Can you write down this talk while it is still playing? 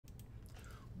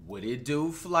What it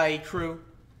do, flight crew?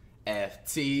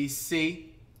 FTC.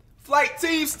 Flight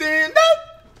team, stand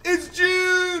up! It's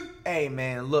June! Hey,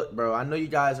 man, look, bro. I know you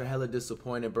guys are hella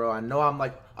disappointed, bro. I know I'm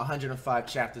like 105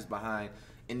 chapters behind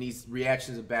in these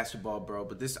reactions of basketball, bro.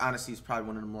 But this, honestly, is probably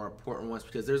one of the more important ones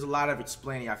because there's a lot of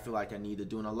explaining I feel like I need to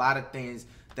do and a lot of things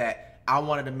that I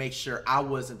wanted to make sure I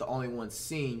wasn't the only one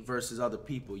seeing versus other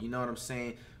people. You know what I'm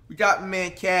saying? We got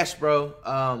man Cash,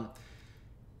 bro.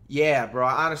 Yeah, bro.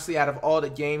 Honestly, out of all the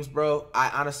games, bro, I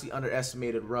honestly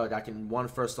underestimated Rug. I can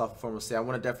first off and foremost say I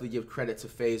want to definitely give credit to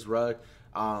Faze Rug.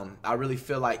 I really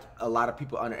feel like a lot of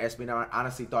people underestimated him. I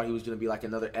honestly thought he was going to be like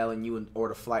another LNU or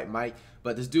the Flight Mike,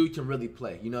 but this dude can really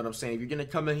play. You know what I'm saying? If you're going to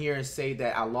come in here and say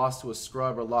that I lost to a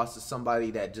scrub or lost to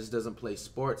somebody that just doesn't play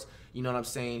sports, you know what I'm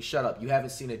saying? Shut up. You haven't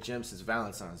seen a gym since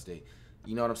Valentine's Day.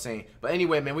 You know what I'm saying? But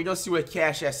anyway, man, we're going to see where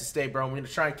Cash has to stay, bro. We're going to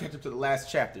try and catch up to the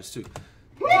last chapters, too.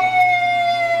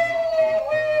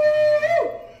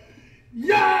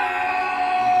 Yo!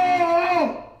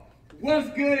 What's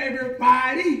good,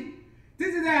 everybody?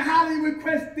 This is that highly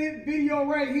requested video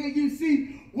right here. You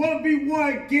see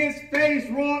 1v1 against Faze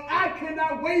Rug. I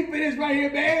cannot wait for this right here,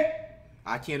 man.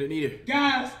 I can't either.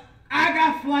 Guys, I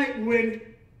got Flight winning.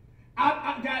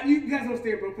 I got you guys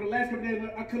understand, bro. For the last couple days,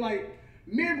 I could like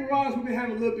me and Barrage, we've been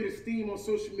having a little bit of steam on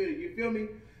social media. You feel me?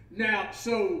 Now,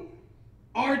 so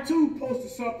R2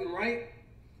 posted something, right?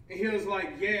 And he was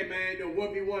like, yeah, man, the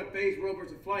 1v1 Faze Rug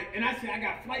versus Flight. And I said, I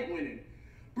got Flight winning.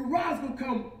 But Rod's gonna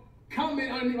come comment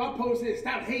underneath my post and say,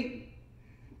 stop hating.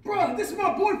 Bro, this is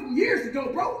my boy from years ago,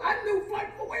 bro. I knew Flight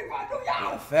for way before I knew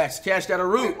y'all. Facts. Cash got a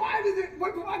root. Wait, why did it?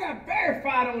 Wait, I got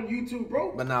verified on YouTube,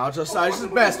 bro. But nah, it's just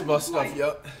basketball stuff,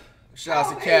 yo. Shout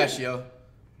out to Cash, yo.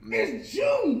 It's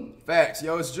June. Facts,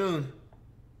 yo, it's June.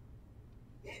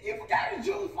 You forgot it's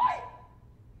June Flight.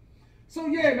 So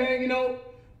yeah, man, you know,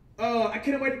 I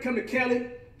can't wait to come to Cali.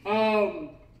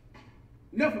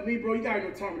 Enough of me, bro. You got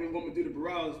no time when I'm gonna do the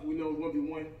barrage. We know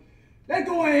 1v1. Let's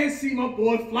go ahead and see my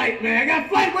boy Flight, man. I got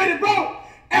Flight ready, bro.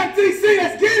 FTC,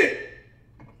 let's get it.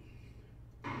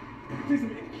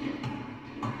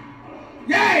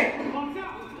 Yay!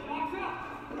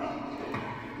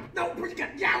 No, bro, you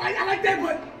got, yeah, I like that,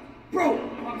 but bro.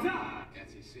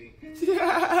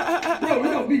 Bro, you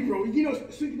know me, bro. You know,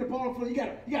 swinging the ball floor, you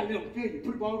gotta let him feel you.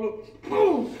 Put the ball low.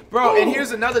 Boom. Bro, boom. And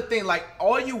here's another thing. Like,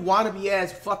 all you wannabe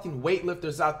ass fucking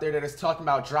weightlifters out there that is talking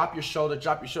about drop your shoulder.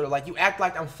 Like, you act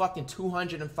like I'm fucking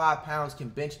 205 pounds, can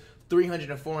bench 300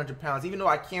 and 400 pounds, even though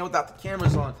I can without the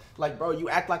cameras on. Like, bro, you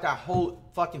act like I hold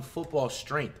fucking football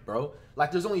strength, bro. Like,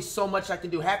 there's only so much I can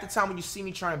do. Half the time when you see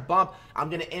me try and bump, I'm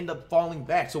going to end up falling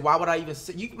back. So why would I even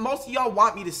sit? Most of y'all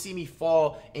want me to see me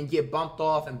fall and get bumped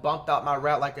off and bumped out my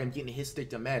route like I'm getting hit stick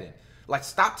to Madden. Like,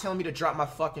 stop telling me to drop my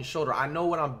fucking shoulder. I know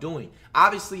what I'm doing.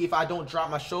 Obviously, if I don't drop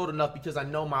my shoulder enough because I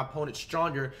know my opponent's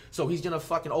stronger, so he's going to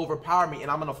fucking overpower me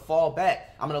and I'm going to fall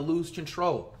back. I'm going to lose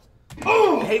control.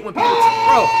 I hate when people,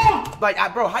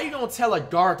 bro, how you gonna tell a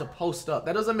guard to post up?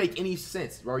 That doesn't make any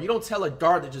sense, bro. You don't tell a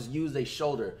guard to just use their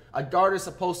shoulder. A guard is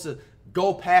supposed to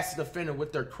go past the defender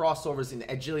with their crossovers and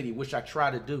agility, which I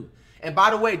try to do. And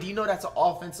by the way, do you know that's an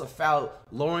offensive foul,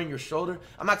 lowering your shoulder?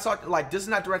 I'm not talking, like, this is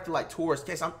not directed, like, towards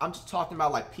Case. I'm just talking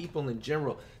about, like, people in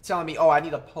general telling me, oh, I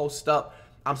need to post up.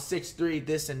 I'm 6'3",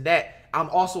 this and that. I'm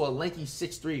also a lanky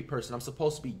 6'3" person. I'm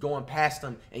supposed to be going past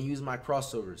them and using my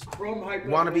crossovers.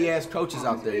 Wannabe ass coaches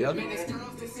out there, yo.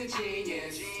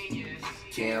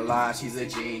 Can't lie, she's a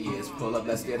genius. Pull up,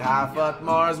 let's get high. Fuck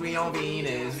Mars, we on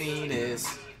Venus.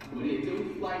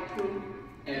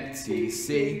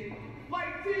 FTC.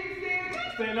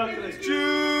 Stand up to this.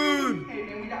 June.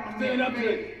 Stand up to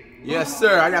this. Yes,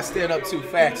 sir. I got to stand up too.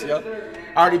 Facts, yo.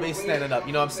 I already been standing up.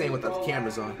 You know what I'm saying, with the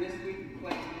cameras on.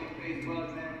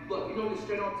 Look, we know this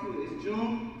straight off to it's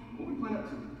June. What we playing up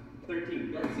to?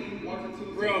 13, 1 and 2.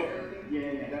 Bro.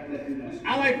 Yeah, that's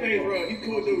I like Faze Rug. He's a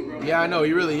cool dude, bro. Yeah, I know.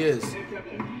 He really is.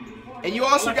 And you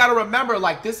also got to remember,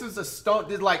 like, this is a stone.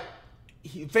 Like,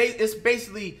 it's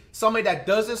basically somebody that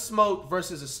doesn't smoke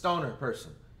versus a stoner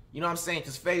person. You know what I'm saying?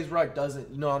 Because Faze Rug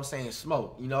doesn't, you know what I'm saying,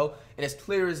 smoke, you know? And it's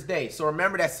clear as day. So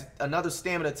remember, that's another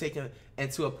stamina taken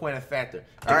into a point of factor.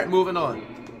 All right, moving on.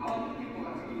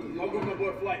 I'll go with my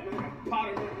boy Flight, man.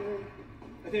 Potter, man.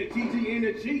 I think GG and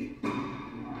the G.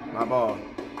 My ball.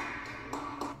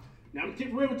 Now, I'm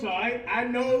keep real with y'all. I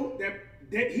know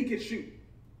that he can shoot.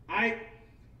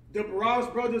 The Barrage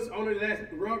brothers on the last,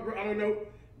 I don't know,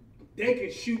 they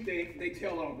can shoot they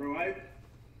tail off, bro, right?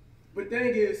 But the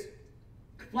thing is,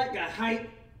 Flight got height.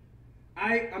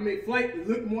 I mean, Flight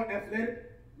looked more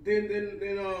athletic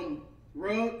than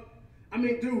Rug. I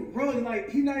mean, dude, Rug, like,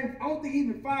 he not even, I don't think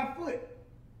even 5 foot.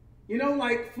 You know,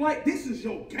 like, Flight, this is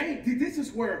your game. This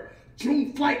is where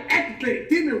June flight activated.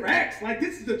 Demon racks. Like,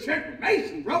 this is a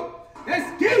transformation, bro.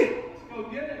 Let's get it. Let's go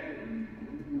get it.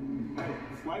 Hey,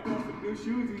 Flight got some new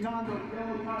shoes. He's not going to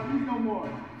use no more.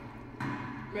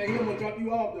 Man, he gonna drop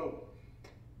you off, though.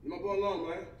 You my boy alone,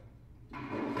 man.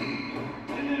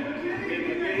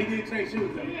 Yeah, he did change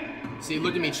shoes, though. See,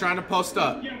 look at me trying to post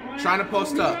up. Trying to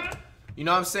post up. You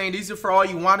know what I'm saying? These are for all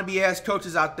you wannabe ass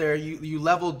coaches out there, you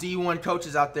level D1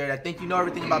 coaches out there that think you know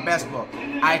everything about basketball.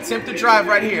 I attempt to drive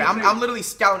right here. I'm literally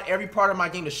scouting every part of my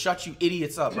game to shut you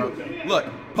idiots up, bro. Look,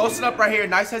 posting up right here,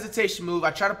 nice hesitation move.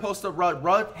 I try to post up Rud.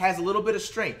 Rud has a little bit of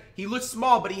strength. He looks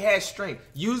small, but he has strength.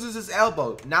 Uses his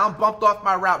elbow. Now I'm bumped off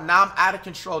my route. Now I'm out of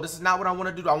control. This is not what I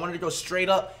want to do. I wanted to go straight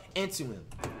up into him.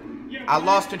 I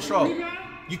lost control.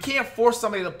 You can't force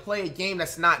somebody to play a game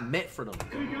that's not meant for them.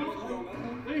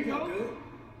 There you go.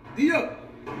 D-up.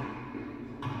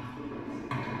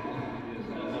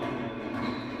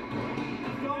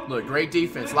 Look, great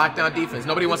defense, lockdown defense.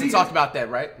 Nobody wants to talk about that,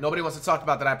 right? Nobody wants to talk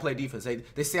about that I play defense.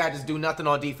 They say I just do nothing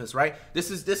on defense, right? This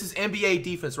is NBA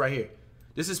defense right here.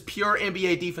 This is pure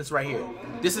NBA defense right here.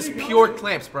 This is pure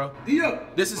clamps, bro.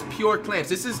 This is pure clamps.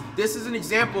 This is an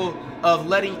example of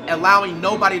allowing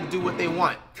nobody to do what they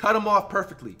want. Cut them off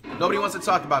perfectly. Nobody wants to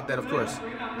talk about that, of course.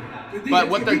 But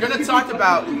what they're gonna talk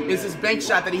about is this bank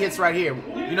shot that he hits right here.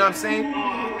 You know what I'm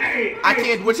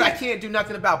saying? Which I can't do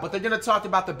nothing about. But they're gonna talk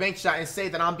about the bank shot and say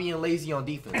that I'm being lazy on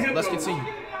defense. Let's continue.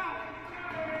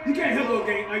 You can't help those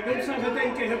games. Like those shots like that,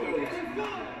 you can't help those.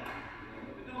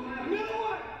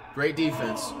 Great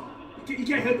defense. You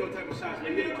can't help those type of shots,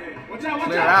 man. Yeah, you can. Watch out, watch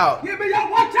Clear out. out. Yeah, man, y'all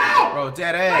watch out. Bro,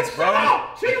 dead ass, like, bro. Shut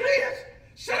up, cheerleaders.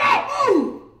 Shut up,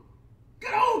 move.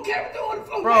 Get on, camera on the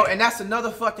floor. Bro, and that's another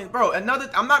fucking, bro,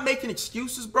 I'm not making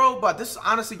excuses, bro, but this is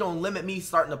honestly gonna limit me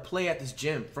starting to play at this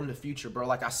gym from the future, bro.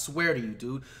 Like, I swear to you,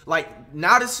 dude. Like,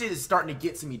 now this shit is starting to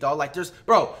get to me, dog. Like, there's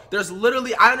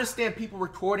literally, I understand people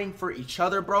recording for each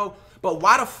other, bro, but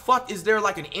why the fuck is there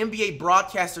like an NBA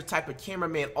broadcaster type of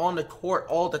cameraman on the court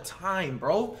all the time,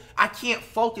 bro? I can't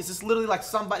focus. It's literally like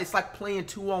it's like playing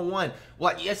 2-on-1.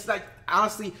 Well, it's like,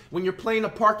 honestly, when you're playing a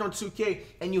park on 2K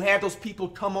and you have those people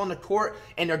come on the court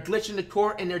and they're glitching the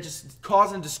court and they're just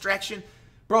causing distraction,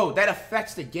 bro, that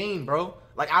affects the game, bro.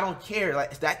 Like, I don't care.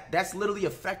 Like, that's literally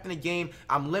affecting the game.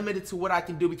 I'm limited to what I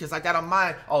can do because I got on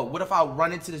mind, oh, what if I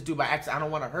run into this dude by accident? I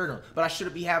don't want to hurt him. But I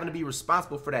shouldn't be having to be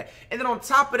responsible for that. And then on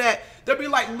top of that, there'll be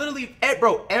like literally,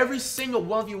 bro, every single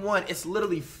 1v1, it's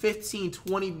literally 15,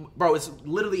 20, bro, it's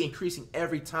literally increasing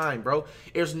every time, bro.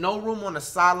 There's no room on the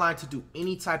sideline to do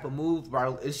any type of move,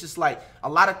 bro. It's just like a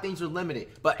lot of things are limited.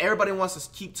 But everybody wants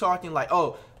to keep talking like,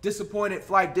 oh, disappointed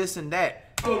flight, this and that.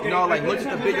 You know, like, look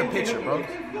at the bigger picture, bro.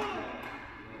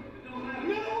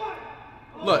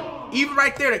 Look, even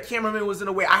right there, the cameraman was in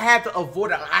the way. I had to avoid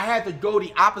it. I had to go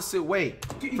the opposite way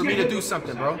for me to do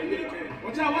something, bro.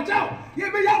 Watch out, watch out.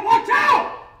 Yeah, man, y'all watch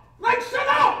out. Like, shut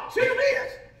up, cheerleaders.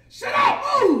 Shut up,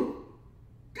 move.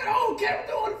 Get on,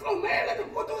 camera on the floor, man. Let the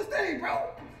boy do his thing,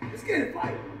 bro. Let's get it,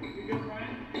 fight.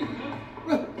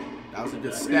 That was a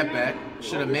good step back.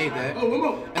 Should have made that.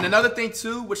 And another thing,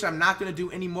 too, which I'm not going to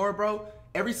do anymore, bro.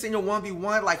 Every single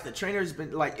 1v1, like, the trainer's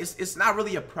been, like, it's not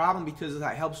really a problem because it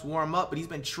helps warm up, but he's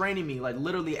been training me, like,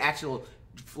 literally actual,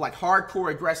 like,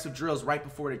 hardcore aggressive drills right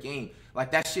before the game.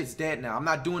 Like, that shit's dead now. I'm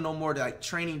not doing no more, like,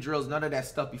 training drills, none of that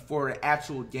stuff before the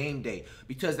actual game day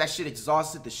because that shit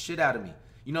exhausted the shit out of me.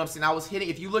 You know what I'm saying? I was hitting,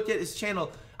 if you look at his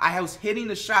channel, I was hitting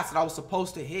the shots that I was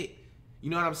supposed to hit. You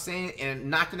know what I'm saying? And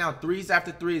knocking out threes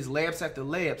after threes, layups after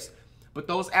layups. But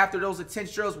after those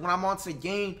intense drills, when I'm onto the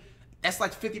game, that's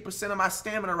like 50% of my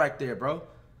stamina right there, bro.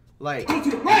 Like,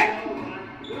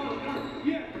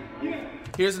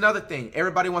 here's another thing.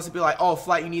 Everybody wants to be like, oh,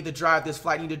 Flight, you need to drive this.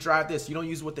 Flight, you need to drive this. You don't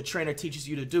use what the trainer teaches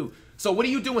you to do. So what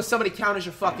do you do when somebody counters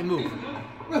your fucking move?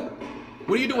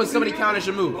 What do you do when somebody counters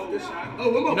your move? You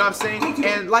know what I'm saying?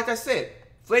 And like I said,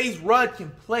 Faze Rud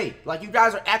can play. Like, you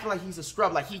guys are acting like he's a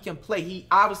scrub. Like, he can play. He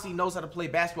obviously knows how to play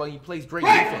basketball. And he plays great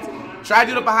defense. Try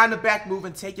to do the behind the back move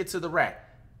and take it to the rack.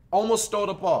 Almost stole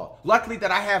the ball. Luckily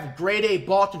that I have grade A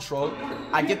ball control.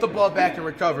 I get the ball back and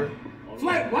recover.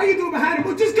 Flight, why you doing behind the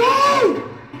ball? Just go!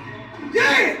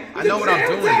 Yeah! I know what I'm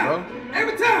doing, bro.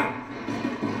 Every time.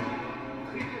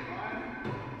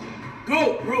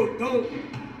 Go, bro. Don't.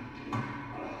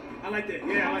 I like that.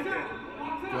 Yeah, I like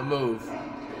that. Good move.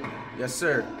 Yes,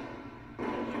 sir.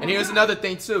 And here's another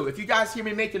thing, too. If you guys hear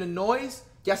me making a noise,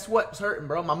 guess what's hurting,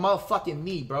 bro? My motherfucking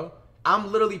knee, bro.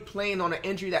 I'm literally playing on an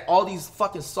injury that all these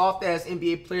fucking soft-ass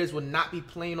NBA players would not be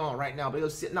playing on right now. But they're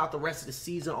sitting out the rest of the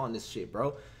season on this shit,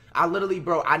 bro. I literally,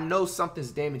 bro, I know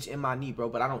something's damaged in my knee, bro,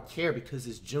 but I don't care because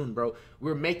it's June, bro.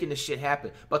 We're making this shit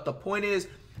happen. But the point is,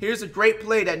 here's a great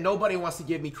play that nobody wants to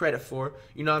give me credit for.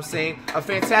 You know what I'm saying? A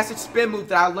fantastic spin move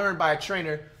that I learned by a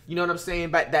trainer. You know what I'm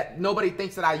saying? But that nobody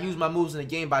thinks that I use my moves in the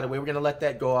game, by the way. We're going to let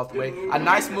that go off the way. A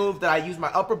nice move that I use my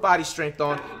upper body strength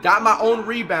on. Got my own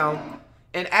rebound.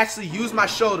 And actually use my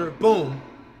shoulder. Boom.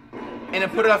 And then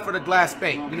put it up for the glass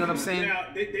bank. You know what I'm saying? Now,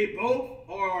 they both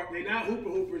are, they're not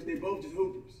hoopers. They both just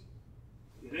hoopers.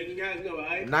 Let you guys know, all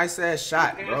right? Nice ass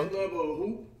shot, bro. Passion level of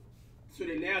hoop. So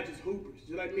they're now just hoopers.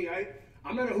 Just like me, all right?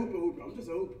 I'm not a hooper. I'm just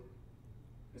a hooper.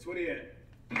 That's where they at.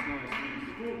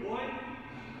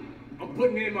 I'm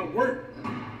putting in my work.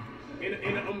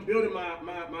 And I'm building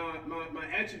my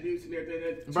attributes and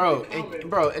everything.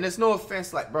 Bro, and it's no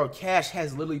offense, like, bro, Cash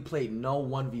has literally played no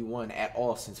 1v1 at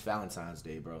all since Valentine's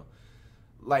Day, bro.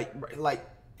 Like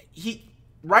he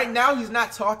right now he's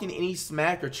not talking any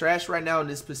smack or trash right now in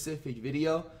this specific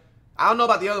video. I don't know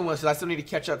about the other ones because I still need to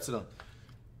catch up to them.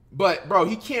 But bro,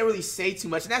 he can't really say too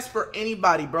much, and that's for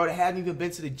anybody, bro, that hasn't even been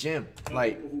to the gym.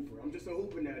 Like, I'm just a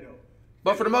hooper now, though.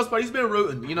 But for the most part, he's been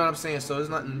rooting. You know what I'm saying? So there's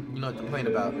nothing, you know, to complain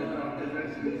about. Get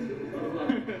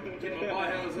my bar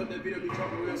hands up. That video be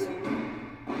dropping real soon.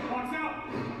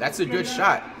 That's a good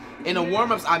shot. In the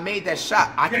warm-ups, I made that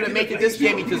shot. I couldn't make it this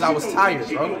game because I was tired,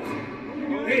 bro.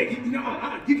 Hey, you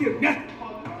know, you get nothing.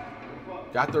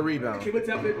 Got the rebound. Okay, what's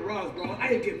up, paper Ross, bro? I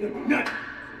ain't getting nothing.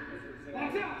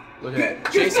 Look at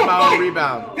that. Chasing my own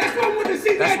rebound. That's what I want to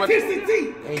see. That's what.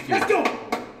 Thank you. Let's go.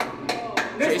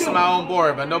 Chasing my own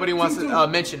board, but nobody wants to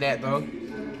mention that, though.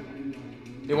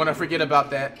 They want to forget about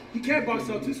that. He can't box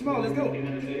out too small. Let's go.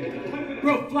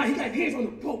 Bro, Fly, he got hands on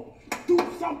the rope. Do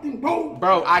something, bro.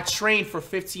 Bro, I trained for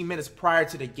 15 minutes prior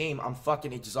to the game. I'm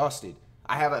fucking exhausted.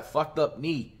 I have a fucked up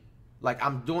knee. Like,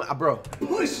 I'm doing, bro.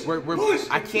 Push. Push.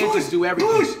 I can't just do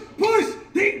everything. Push.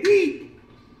 Deep.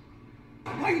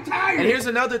 Why are you tired? And here's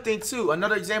another thing, too.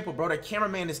 Another example, bro. The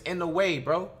cameraman is in the way,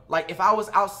 bro. Like, if I was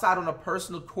outside on a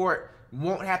personal court,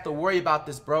 won't have to worry about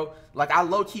this, bro. Like, I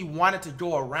low-key wanted to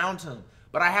go around him.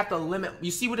 But I have to limit. You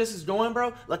see where this is going,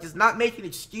 bro? Like, it's not making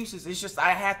excuses. It's just I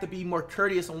have to be more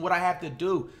courteous on what I have to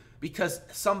do because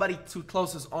somebody too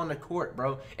close is on the court,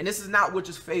 bro. And this is not with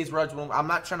just Faze Rugs. I'm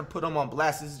not trying to put them on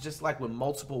blast. This is just like with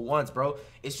multiple ones, bro.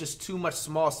 It's just too much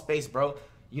small space, bro.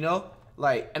 You know?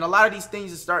 Like, and a lot of these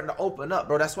things are starting to open up,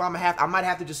 bro. That's why I might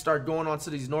have to just start going on to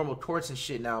these normal courts and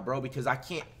shit now, bro, because I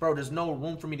can't, bro, there's no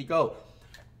room for me to go.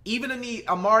 Even in the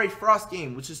Amari Frost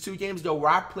game, which is 2 games ago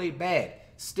where I played bad,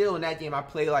 still in that game I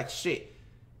played like shit.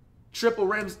 Triple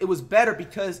rims, it was better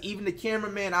because even the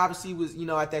cameraman obviously was, you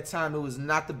know, at that time it was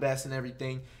not the best and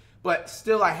everything, but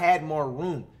still I had more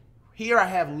room. Here I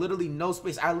have literally no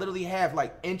space. I literally have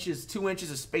like 2 inches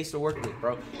of space to work with,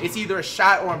 bro. It's either a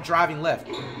shot or I'm driving left.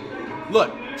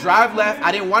 Look, drive left.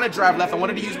 I didn't want to drive left. I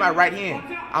wanted to use my right hand.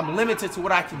 I'm limited to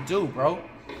what I can do, bro.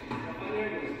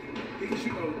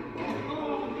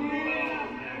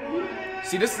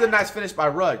 See, this is a nice finish by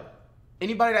Rug.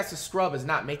 Anybody that's a scrub is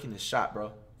not making this shot,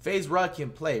 bro. Faze Rug can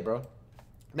play, bro.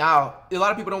 Now, a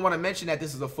lot of people don't want to mention that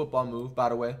this is a football move, by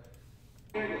the way.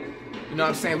 You know what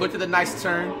I'm saying? Look at the nice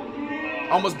turn.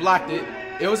 Almost blocked it.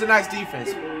 It was a nice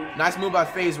defense. Nice move by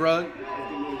Faze Rug.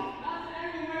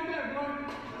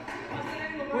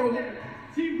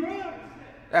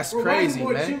 That's crazy,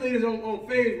 man. Cheerleaders on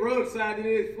Faze Rug's side than it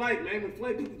is Flight, man. When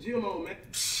Flight put the gym on, man.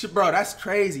 Bro, that's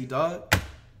crazy, dog.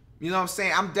 You know what I'm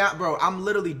saying? I'm down, bro. I'm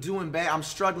literally doing bad. I'm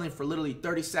struggling for literally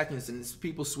 30 seconds, and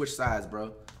people switch sides,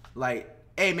 bro. Like,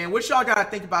 hey, man, what y'all gotta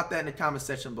think about that in the comment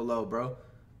section below, bro?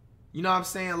 You know what I'm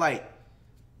saying? Like,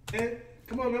 man,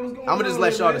 come on, man. What's going on? I'm gonna just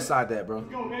let y'all decide that, bro. Let's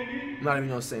go, baby. I'm not even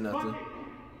gonna say nothing.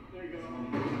 There you go.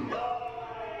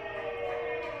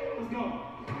 Let's go.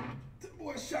 The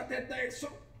boy shot that thing so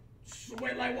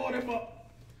wet like water, but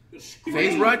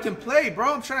Faze Rug can play,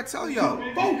 bro. I'm trying to tell y'all.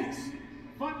 Focus.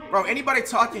 Bro, anybody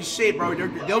talking shit, bro,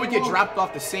 they would get dropped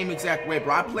off the same exact way,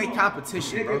 bro. I play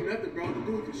competition, bro. Nothing, bro. The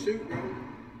dude can shoot, bro.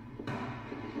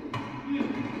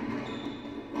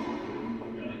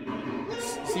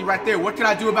 See right there, what can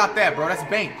I do about that, bro? That's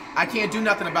bank. I can't do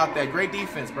nothing about that. Great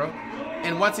defense, bro.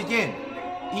 And once again,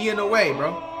 he in the way,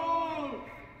 bro.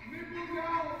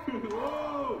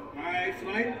 Alright,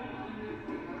 Flight.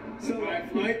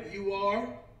 Alright, Flight, you are.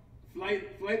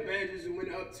 Flight badges and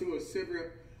went up to a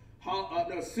silver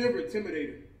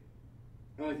intimidator.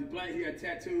 He's black, he got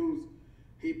tattoos.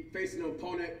 He facing an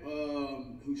opponent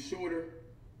who's shorter,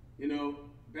 you know,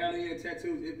 battling and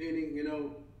tattoos, if any, you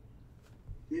know.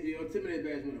 Your intimidate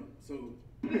badge went up. So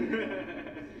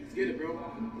let's get it, bro.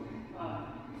 Come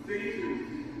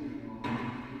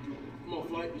on,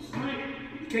 Flight.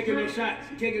 You can't get no shots.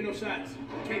 You can't get no shots. You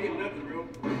can't get nothing, bro. You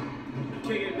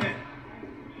can't get that.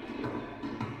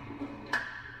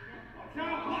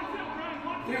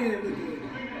 Damn, look good.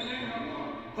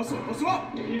 Hustle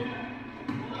up. You good.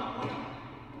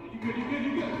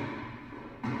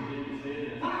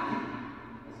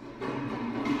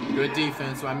 Good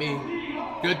defense by me.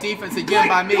 Good defense again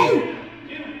by me.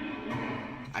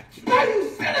 Why you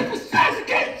set up for shots you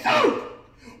can't shoot?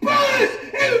 Bullets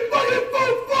in the fucking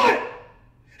foot.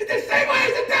 It's the same way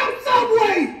as a damn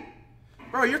subway.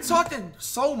 Bro, you're talking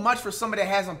so much for somebody that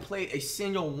hasn't played a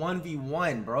single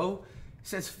 1v1, bro,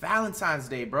 since Valentine's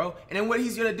Day, bro. And then what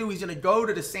he's gonna do, he's gonna go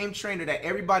to the same trainer that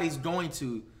everybody's going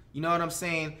to. You know what I'm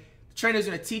saying? The trainer's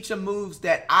gonna teach him moves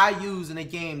that I use in a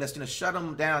game that's gonna shut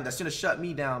him down, that's gonna shut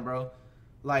me down, bro.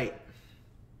 Like,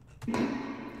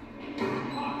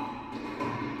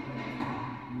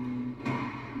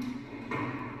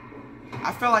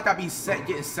 I felt like I'd be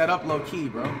getting set up low-key,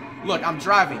 bro. Look, I'm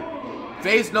driving.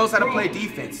 Faze knows how to play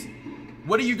defense.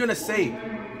 What are you gonna say?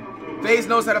 Faze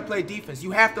knows how to play defense.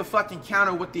 You have to fucking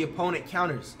counter what the opponent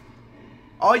counters.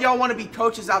 All y'all want to be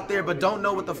coaches out there, but don't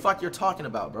know what the fuck you're talking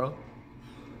about, bro.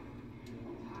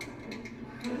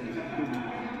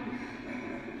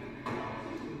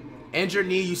 Injured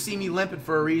knee, you see me limping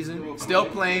for a reason. Bro, Still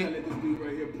playing. Let this dude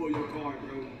right here pull your card,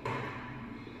 bro.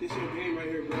 This your game right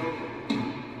here, bro.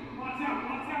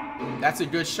 That's a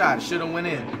good shot. Should have went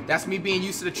in. That's me being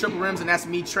used to the triple rims, and that's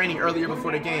me training earlier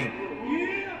before the game.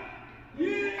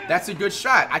 That's a good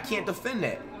shot. I can't defend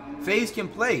that. Faze can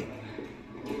play.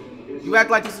 You act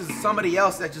like this is somebody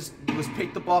else that just was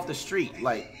picked up off the street.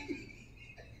 Like,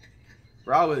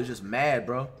 bro, I was just mad,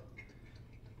 bro.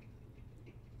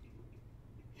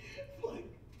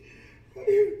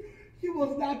 You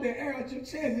was not there, air out your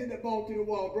chest, hit that ball through the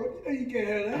wall, bro. You know you can't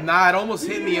have that. Nah, it almost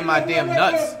hit me in my damn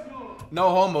nuts. No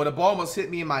homo. The ball almost hit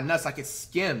me in my nuts like it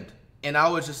skimmed. And I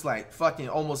was just like fucking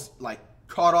almost like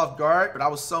caught off guard, but I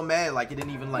was so mad like it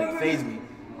didn't even like phase me.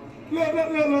 Look,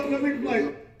 nigga,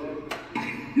 like.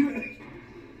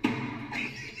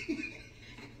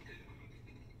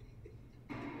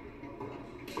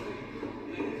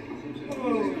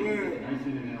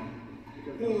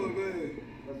 Oh, man.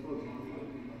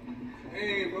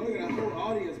 Hey, bro, look at that whole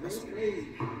audience, bro. It's crazy.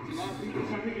 A lot of people.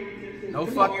 No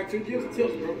Come fuck. on, R2, give us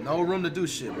tips, bro. No room to do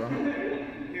shit, bro. Boy,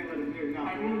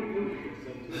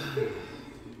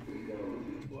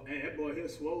 hey, that boy here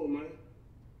swole, man.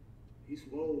 He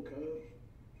swole, cuz.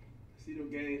 See them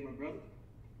games, my brother.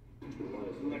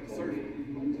 Look like a surfer.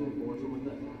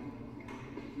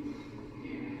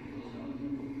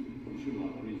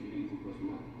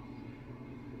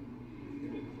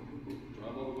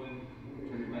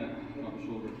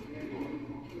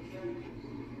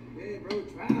 Yeah, bro,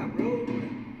 drive, bro.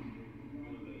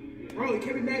 Bro, you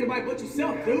can't be mad at anybody but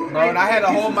yourself, dude. Bro, and I had to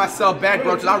hold myself back,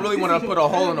 bro, because I really wanted to put a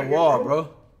hole in the wall, bro.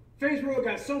 Faze World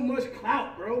got so much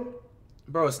clout, bro.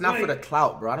 Bro, it's not for the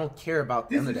clout, bro. I don't care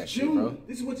about none of that shit, bro.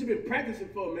 This is what you've been practicing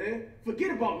for, man. Forget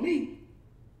about me.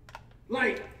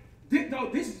 Like,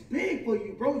 this is big for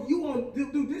you, bro.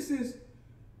 Dude, this is,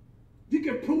 you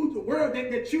can prove the world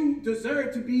that you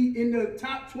deserve to be in the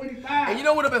top 25. And you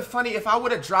know what would have been funny? If I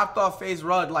would have dropped off Faze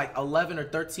Rug like 11 or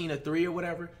 13 or 3 or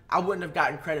whatever, I wouldn't have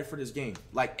gotten credit for this game.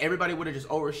 Like, everybody would have just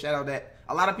overshadowed that.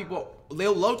 A lot of people,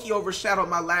 they'll low-key overshadowed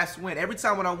my last win. Every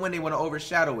time when I win, they want to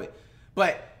overshadow it.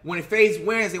 But when Faze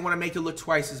wins, they want to make it look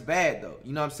twice as bad, though.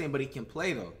 You know what I'm saying? But he can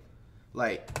play, though.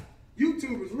 Like,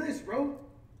 YouTubers list, bro.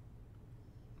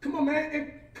 Come on, man.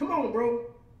 Hey, come on, bro.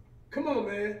 Come on,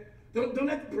 man. Don't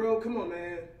let the bro. Come on,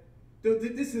 man.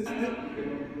 Dude, this is.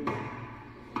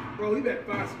 Bro, you better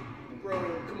find some. Bro,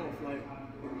 come on, Flight.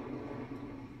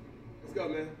 Let's go,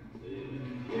 man.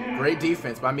 great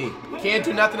defense by me. Can't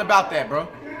do nothing about that, bro.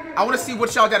 I want to see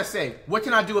what y'all got to say. What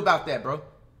can I do about that, bro?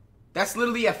 That's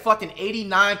literally a fucking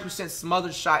 89%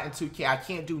 smothered shot in 2K. I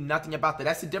can't do nothing about that.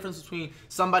 That's the difference between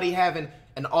somebody having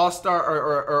an all-star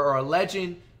or a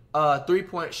legend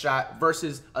three-point shot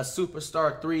versus a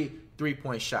superstar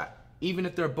three-point shot. Even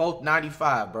if they're both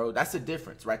 95, bro. That's the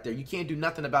difference right there. You can't do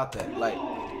nothing about that. Like,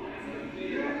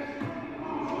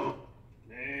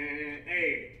 man,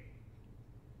 hey.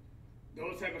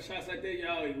 Those type of shots like that,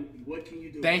 y'all, what can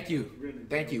you do? thank you. Really,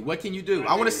 Thank you. What can you do?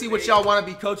 I want to see what y'all want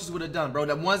to be coaches would have done, bro.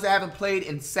 The ones that haven't played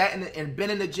and sat in and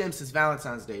been in the gym since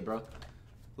Valentine's Day, bro.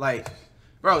 Like,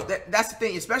 bro, that's the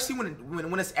thing. Especially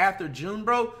when it's after June,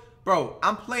 bro. Bro,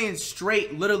 I'm playing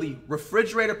straight, literally,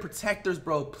 refrigerator protectors,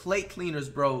 bro. Plate cleaners,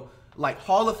 bro. Like,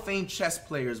 Hall of Fame chess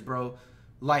players, bro.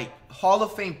 Like, Hall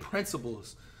of Fame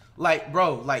principals. Like,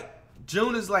 bro, like,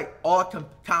 June is, like, all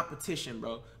competition,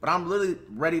 bro. But I'm literally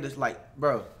ready to, like,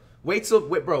 bro,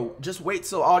 Bro, just wait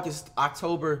till August,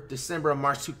 October, December, and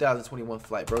March 2021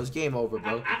 flight, bro. It's game over,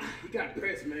 bro. He got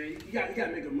pressed, man. You got to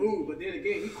make a move, but then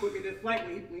again, he quicker than flight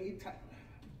when he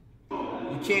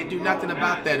You can't do nothing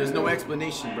about that. There's no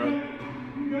explanation, bro.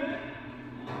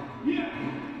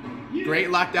 Great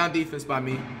lockdown defense by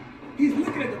me. He's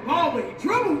looking at the ball, but he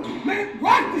dribbled. Man,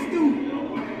 rock this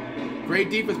dude.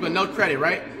 Great defense, but no credit,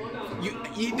 right?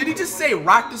 Did he just say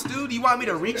rock this dude? You want me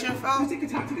to reach and foul? Take your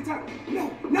time.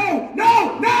 No.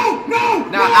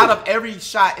 Now, out of every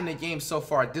shot in the game so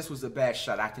far, this was a bad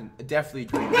shot. I can definitely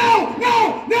agree. No.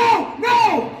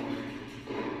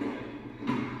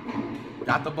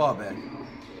 Got the ball back.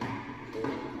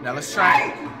 Now let's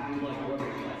try.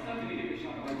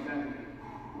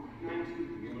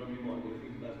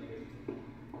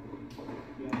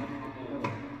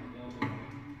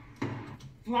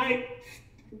 Flight.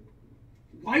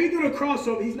 Why are you doing a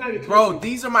crossover? He's not even Bro,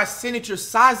 these are my signature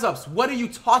size ups. What are you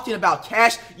talking about,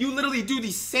 Cash? You literally do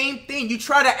the same thing. You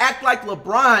try to act like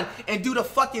LeBron and do the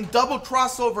fucking double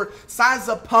crossover size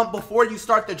up pump before you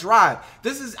start the drive.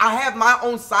 I have my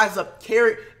own size up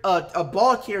a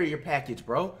ball carrier package,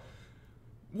 bro.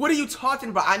 What are you talking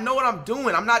about? I know what I'm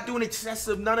doing. I'm not doing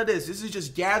excessive none of this. This is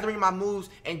just gathering my moves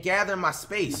and gathering my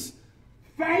space.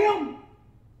 Fam!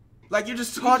 Like you're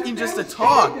just talking just to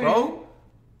talk, bro.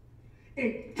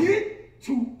 And get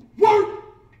to work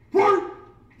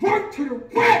to the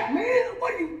rack, man.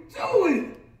 What are you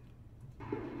doing?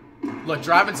 Look,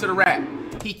 driving to the rack.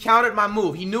 He countered my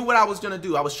move. He knew what I was gonna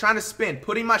do. I was trying to spin,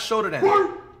 putting my shoulder down.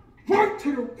 Work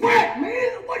to the rack,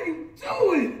 man. What are you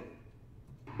doing?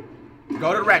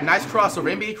 Go to the rack. Nice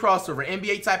crossover. NBA crossover.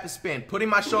 NBA type of spin. Putting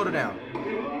my shoulder down.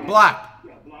 Block.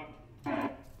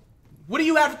 What do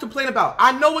you have to complain about?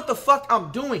 I know what the fuck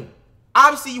I'm doing.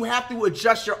 Obviously, you have to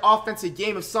adjust your offensive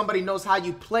game if somebody knows how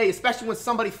you play, especially when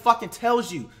somebody fucking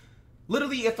tells you.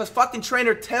 Literally, if a fucking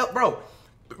trainer bro,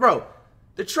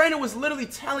 the trainer was literally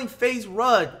telling FaZe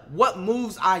Rudd what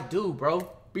moves I do, bro.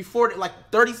 Before, like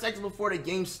 30 seconds before the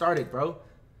game started, bro.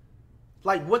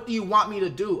 Like, what do you want me to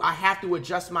do? I have to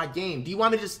adjust my game. Do you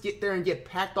want me to just get there and get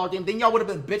packed all game? Then y'all would have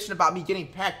been bitching about me getting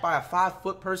packed by a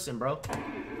 5-foot person, bro.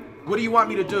 What do you want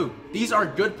me to do? These are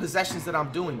good possessions that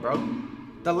I'm doing, bro.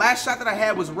 The last shot that I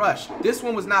had was rush. This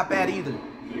one was not bad either.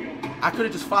 I could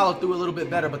have just followed through a little bit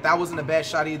better, but that wasn't a bad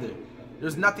shot either.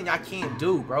 There's nothing I can't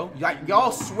do, bro.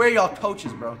 Y'all swear y'all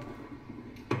coaches, bro.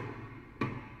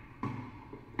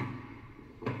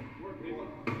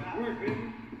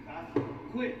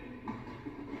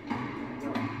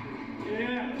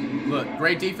 Look,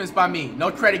 great defense by me.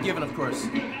 No credit given, of course.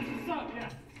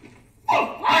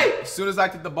 As soon as I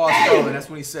get the ball stolen, that's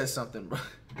when he says something, bro.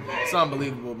 It's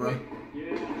unbelievable, bro.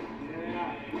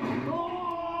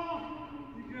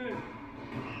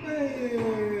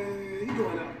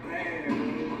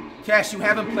 Cash, you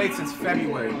haven't played since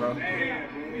February, bro.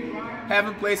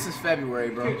 Haven't played since February,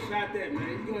 bro.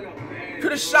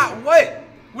 Could have shot what?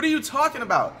 What are you talking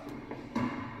about?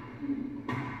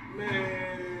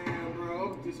 Man,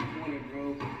 bro, I'm disappointed,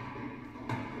 bro.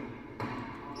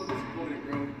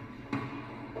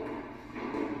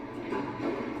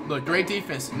 Look, great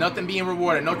defense. Nothing being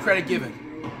rewarded. No credit given.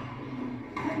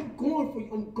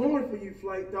 I'm going for you,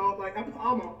 Flight, dog. Like, I put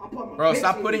my bro,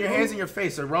 stop putting your hands in your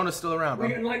face. The Rona's still around, bro.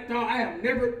 Like, dog, I have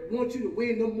never want you to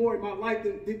win no more in my life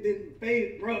than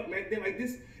FaZe, bro, man. They're like,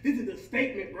 this is a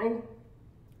statement, bro.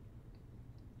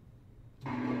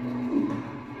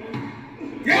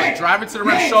 Look, driving to the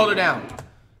rim, shoulder down.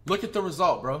 Look at the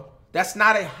result, bro. That's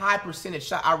not a high percentage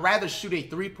shot. I'd rather shoot a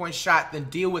three-point shot than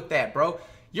deal with that, bro.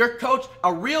 Your coach,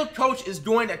 a real coach, is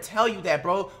going to tell you that,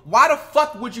 bro. Why the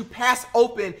fuck would you pass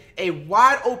open a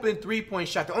wide-open three-point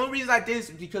shot? The only reason I did this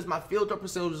is because my field goal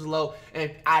percentage was low, and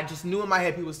I just knew in my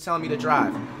head people was telling me to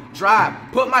drive. Drive.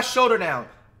 Put my shoulder down.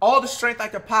 All the strength I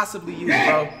could possibly use,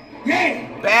 bro.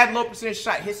 Bad low percentage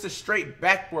shot hits the straight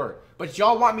backward. But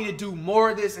y'all want me to do more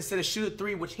of this instead of shoot a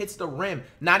three, which hits the rim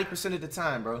 90% of the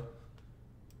time, bro.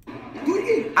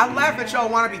 I laugh at y'all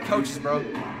want to be coaches, bro.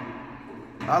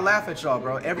 I laugh at y'all,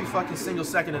 bro, every fucking single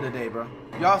second of the day, bro.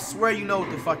 Y'all swear you know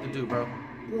what the fuck to do, bro.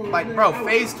 Like, bro,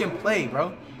 FaZe can play,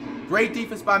 bro. Great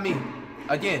defense by me.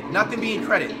 Again, nothing being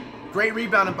credit. Great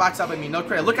rebound and box out by me, no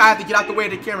credit. Look, I have to get out the way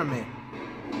of the cameraman.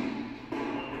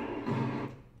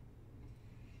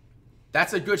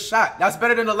 That's a good shot. That's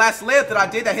better than the last layup that I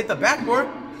did that hit the backboard.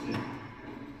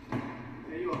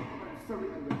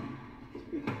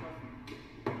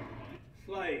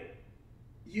 Flight.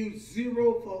 You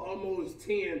 0 for almost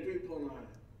 10 3-point line.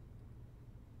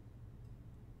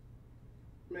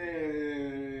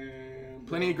 Man.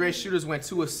 Plenty of great shooters went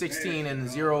 2 of 16 and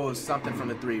 0 of something from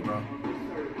the 3, bro.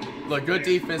 Look, good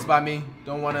defense by me.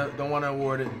 Don't wanna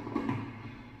award it.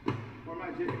 Or my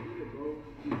jacket, bro.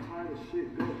 I'm tired of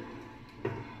shit. Go.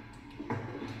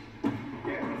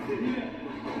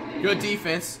 Good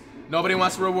defense. Nobody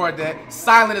wants to reward that.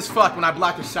 Silent as fuck when I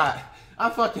block a shot. I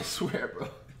fucking swear, bro.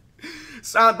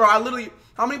 Silent, bro. I literally.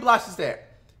 How many blocks is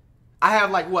that? I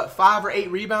have like what, 5 or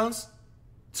 8 rebounds,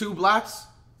 2 blocks.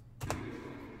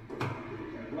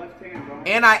 Left hand, bro.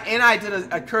 And I did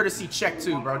a courtesy check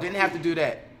too, bro. Didn't have to do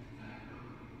that.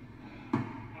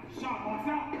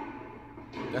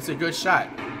 That's a good shot.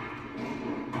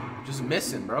 Just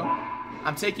missing, bro.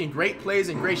 I'm taking great plays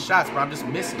and great shots, bro. I'm just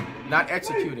missing, not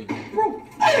executing. Bro,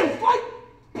 hey, fight!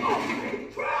 Oh,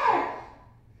 try!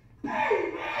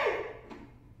 Hey, man!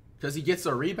 Because he gets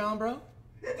a rebound, bro?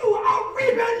 This dude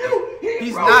out-rebound you!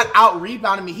 He's not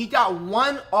out-rebounding me. He got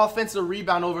 1 offensive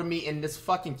rebound over me in this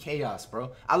fucking chaos,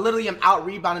 bro. I literally am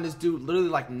out-rebounding this dude literally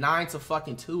like 9 to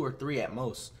fucking 2 or 3 at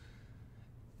most.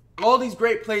 All these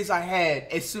great plays I had,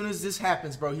 as soon as this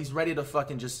happens, bro, he's ready to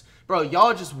fucking just... Bro,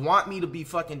 y'all just want me to be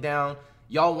fucking down.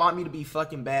 Y'all want me to be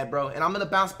fucking bad, bro. And I'm going to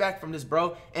bounce back from this,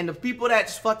 bro. And the people that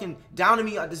just fucking downing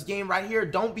me at this game right here,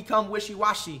 don't become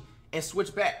wishy-washy and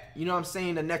switch back. You know what I'm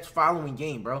saying? The next following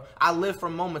game, bro. I live for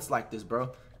moments like this,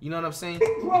 bro. You know what I'm saying?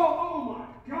 Bro, oh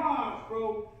my gosh,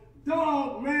 bro.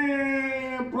 Dog,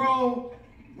 man, bro.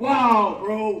 Wow,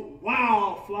 bro.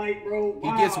 Wow, Flight, bro.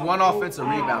 Wow, He gets 1 bro. offensive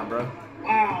Wow. rebound, bro.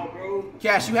 Wow, bro.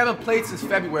 Cash, you haven't played since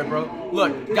February, bro.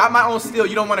 Look, got my own steal.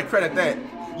 You don't want to credit that.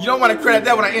 You don't want to credit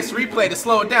that when I instant replay to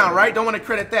slow it down, right? Don't want to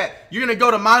credit that. You're going to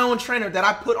go to my own trainer that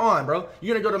I put on, bro.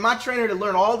 You're going to go to my trainer to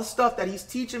learn all the stuff that he's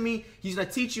teaching me. He's going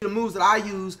to teach you the moves that I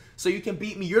use so you can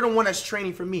beat me. You're the one that's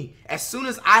training for me. As soon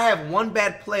as I have 1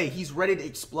 bad play, he's ready to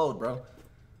explode, bro.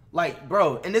 Like,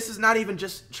 bro, and this is not even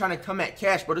just trying to come at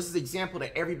Cash, bro. This is an example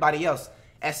to everybody else.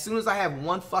 As soon as I have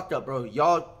 1 fuck up, bro,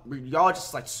 y'all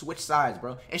just like switch sides,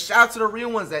 bro. And shout out to the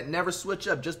real ones that never switch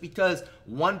up just because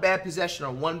 1 bad possession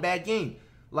or 1 bad game.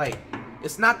 Like,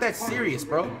 it's not that serious,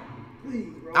 bro.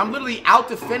 Please, bro. I'm literally out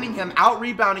defending him, out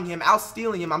rebounding him, out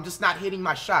stealing him. I'm just not hitting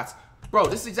my shots. Bro,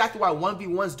 this is exactly why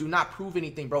 1v1s do not prove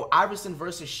anything, bro. Iverson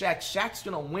versus Shaq. Shaq's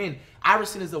gonna win.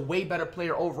 Iverson is a way better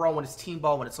player overall when it's team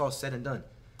ball, when it's all said and done.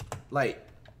 Like,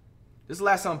 this is the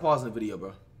last time I'm pausing the video,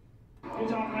 bro. Good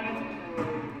job, man.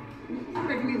 You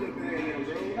making me look bad now,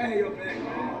 bro. I hate your back,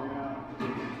 man.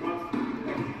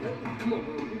 Come on,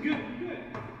 bro. You good? You good?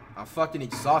 I'm fucking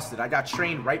exhausted. I got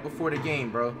trained right before the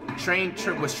game, bro.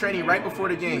 Was training right before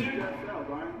the game.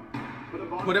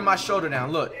 Putting my shoulder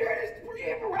down. Look. You heard this? You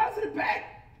hit Faze in the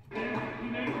back.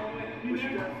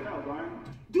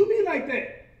 Do me like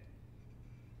that.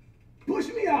 Push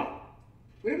me out.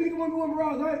 Maybe you can one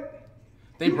Faze, right?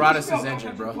 They brought us as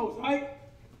injured, bro. Right?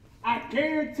 I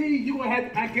guarantee you gonna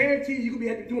have to, I guarantee you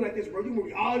gonna be doing like this, bro. You gonna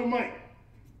be all the mic.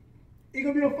 You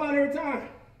gonna be on fire every time.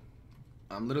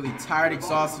 I'm literally tired,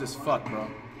 exhausted as fuck, bro.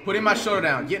 Putting my shoulder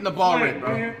down, getting the ball ready,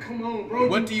 bro. Man, come on, bro.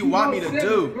 What do you want me to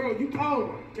do? Bro, you oh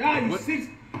my God, you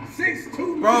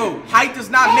 6'2". Bro, height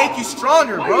does not make you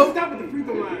stronger, Why bro. you stop at the free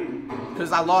throw line?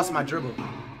 Because I lost my dribble.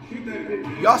 Shoot that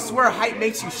bitch. Y'all swear height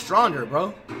makes you stronger,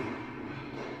 bro.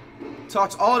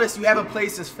 Talks all this, you haven't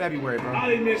played since February, bro. I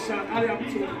didn't miss shot. I didn't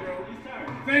opportunity, bro.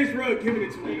 Faze Rug giving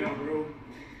it to me now, bro.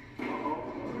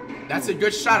 That's a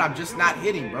good shot, I'm just not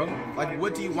hitting, bro. Like,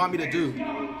 what do you want me to do?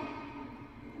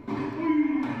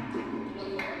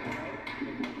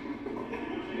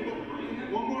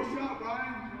 One more shot,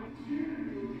 Ryan.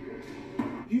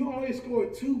 You only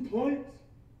scored 2 points?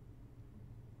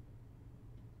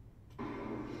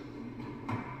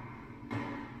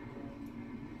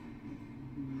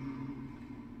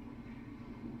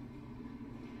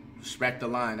 Respect the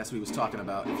line, that's what he was talking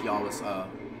about, if y'all was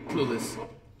clueless.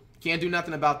 Can't do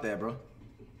nothing about that, bro.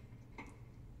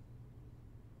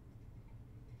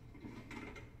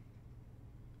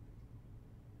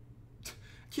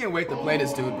 Can't wait to play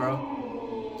this dude,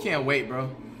 bro. Can't wait,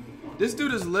 bro. This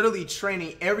dude is literally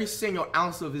training every single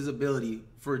ounce of his ability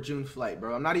for a June flight,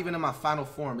 bro. I'm not even in my final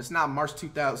form. It's not March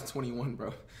 2021,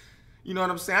 bro. You know what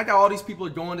I'm saying? I got all these people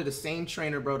going to the same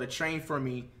trainer, bro, to train for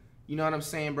me. You know what I'm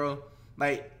saying, bro?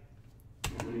 Like...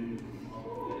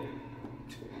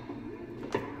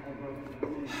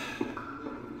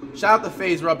 Shout out to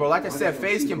Faze, bro. Like I said,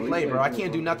 Faze can play, bro. I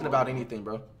can't do nothing about anything,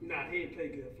 bro. Nah, he ain't play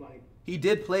good, Flight. He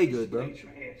did play good, bro. You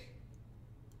trash.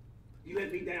 You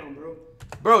let me down, bro.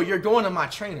 Bro, you're going to my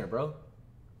trainer, bro.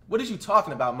 What is you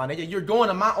talking about, my nigga? You're going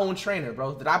to my own trainer,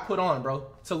 bro, that I put on, bro,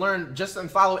 to learn just and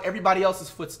follow everybody else's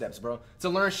footsteps, bro. To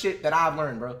learn shit that I've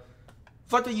learned, bro.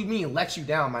 Fuck do you mean let you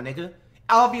down, my nigga?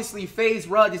 Obviously, Faze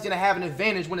Rug is going to have an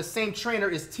advantage when the same trainer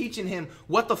is teaching him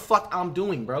what the fuck I'm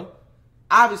doing, bro.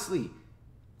 Obviously.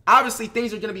 Obviously,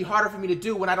 things are going to be harder for me to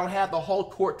do when I don't have the whole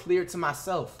court cleared to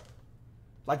myself.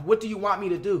 Like, what do you want me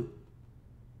to do?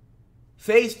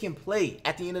 FaZe can play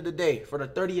at the end of the day for the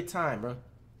 30th time, bro.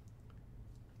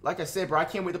 Like I said, bro, I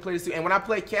can't wait to play this too. And when I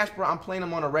play Cash, bro, I'm playing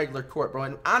them on a regular court, bro.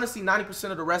 And honestly,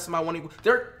 90% of the rest of my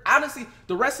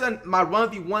the rest of my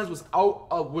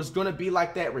 1v1s was gonna be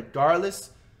like that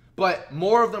regardless. But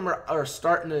more of them are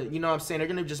starting to, you know what I'm saying? They're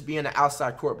gonna just be in the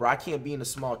outside court, bro. I can't be in the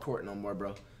small court no more,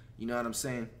 bro. You know what I'm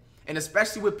saying? And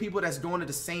especially with people that's going to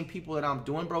the same people that I'm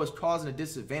doing, bro, it's causing a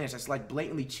disadvantage. That's like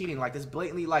blatantly cheating. Like it's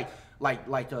blatantly like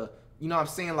you know what I'm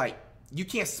saying? Like, you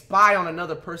can't spy on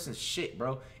another person's shit,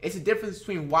 bro. It's a difference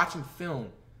between watching film,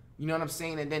 you know what I'm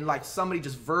saying, and then like somebody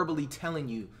just verbally telling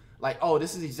you, like, oh,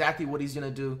 this is exactly what he's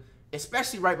gonna do,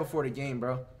 especially right before the game,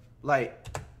 bro.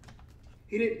 Like,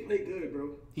 he didn't play good,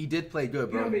 bro. He did play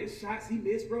good, bro. You know how many shots he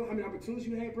missed, bro? How many opportunities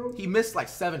you had, bro? He missed like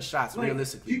 7 shots, like,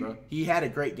 realistically, bro. He had a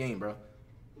great game, bro.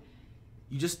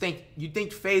 You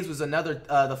think FaZe was another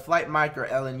the Flight Mike or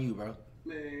LNU, bro?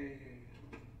 Man.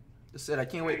 Just said I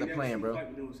can't wait to play him, bro.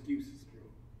 No excuses, bro.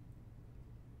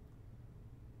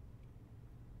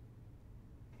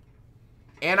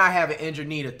 And I have an injured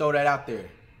knee to throw that out there.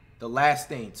 The last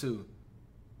thing, too.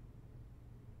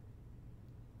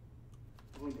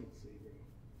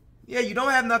 Yeah, you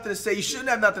don't have nothing to say. You shouldn't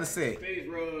have nothing to say. FaZe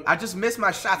Rug. I just missed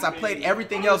my shots. I played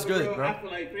everything else good, bro. I feel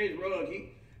like FaZe Rug,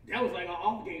 that was like an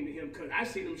off game to him because I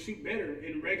seen him shoot better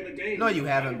in regular games. No, you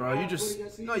haven't, bro.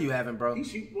 No, you haven't, bro. He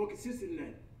shoot more consistent than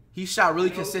that. He shot really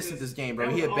consistent this game, bro.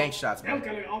 He hit bank shots, bro. That was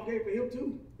kind of like an off game for him,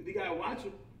 too. But you got to watch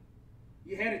him.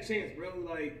 You had a chance, bro.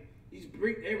 Like, he's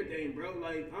bricked everything, bro.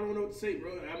 Like, I don't know what to say,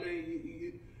 bro. I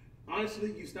mean,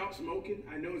 honestly, you stopped smoking.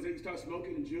 I know that you stopped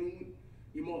smoking in June.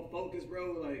 You're more focused,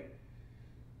 bro. Like,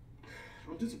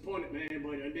 I'm disappointed, man.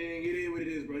 But dang, it is what it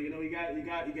is, bro. You know, you got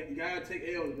to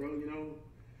take L's, bro. You know.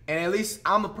 And at least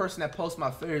I'm a person that posts my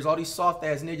failures. All these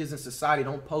soft-ass niggas in society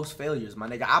don't post failures, my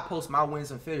nigga. I post my wins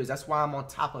and failures. That's why I'm on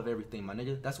top of everything, my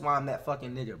nigga. That's why I'm that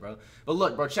fucking nigga, bro. But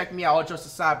look, bro, check me out. All jokes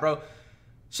aside, bro.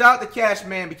 Shout out to Cash,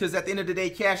 man, because at the end of the day,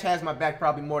 Cash has my back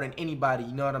probably more than anybody.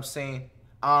 You know what I'm saying?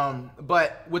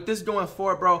 But with this going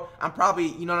forward, bro, I'm probably,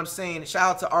 you know what I'm saying,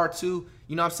 shout out to R2.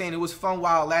 You know what I'm saying? It was fun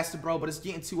while it lasted, bro, but it's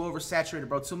getting too oversaturated,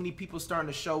 bro. Too many people starting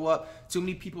to show up. Too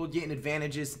many people getting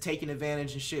advantages, taking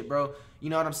advantage and shit, bro. You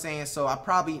know what I'm saying? So I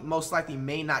probably most likely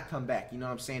may not come back. You know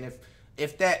what I'm saying?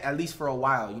 If that, at least for a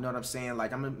while, you know what I'm saying?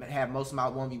 Like, I'm going to have most of my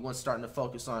 1v1 starting to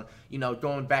focus on, you know,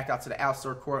 going back out to the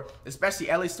outdoor court. Especially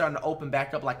LA's starting to open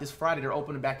back up. Like this Friday, they're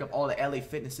opening back up all the LA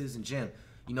fitnesses and gym.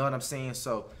 You know what I'm saying?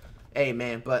 So, hey,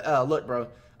 man. But, look, bro.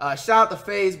 Shout out to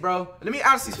FaZe, bro. Let me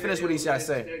honestly finish what he's got to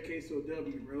say. Staircase to a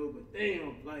W, bro. But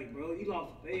damn, like, bro, you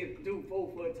lost FaZe, dude,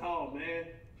 4 foot tall, man.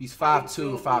 He's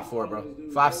 5'2", 5'4", bro.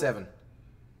 5'7".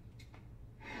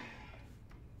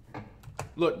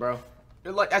 Look, bro.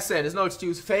 Like I said, there's no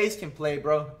excuse. FaZe can play,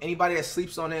 bro. Anybody that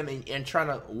sleeps on him and trying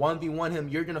to 1v1 him,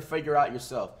 you're going to figure out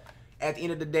yourself. At the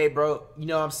end of the day, bro, you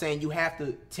know what I'm saying? You have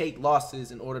to take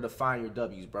losses in order to find your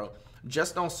W's, bro.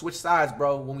 Just don't switch sides,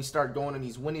 bro, when we start going on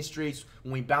these winning streaks,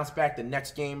 when we bounce back the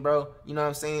next game, bro. You know what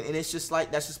I'm saying? And it's just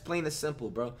like, that's just plain and simple,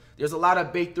 bro. There's a lot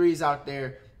of big threes out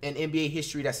there in NBA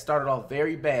history that started off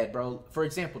very bad, bro. For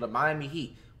example, the Miami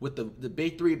Heat with the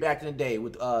big three back in the day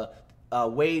with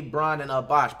Wade, Bron, and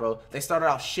Bosh, bro. They started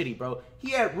off shitty, bro. He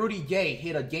had Rudy Gay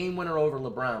hit a game winner over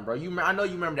LeBron, bro. I know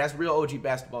you remember. That's real OG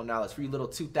basketball knowledge for you little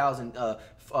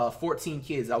 2014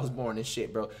 kids that was born and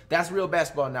shit, bro. That's real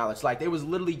basketball knowledge. Like, they was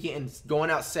literally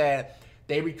going out sad.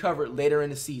 They recovered later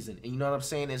in the season. And you know what I'm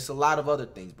saying? It's a lot of other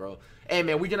things, bro. Hey,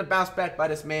 man, we're going to bounce back by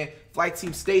this, man. Flight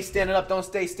team, stay standing up. Don't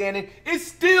stay standing. It's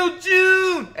still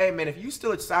June. Hey, man, if you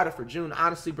still excited for June,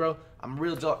 honestly, bro, I'm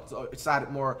real excited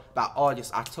more about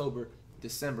August, October,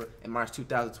 December, and March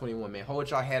 2021, man. Hold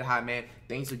y'all head high, man.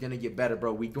 Things are going to get better,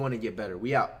 bro. We going to get better.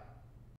 We out.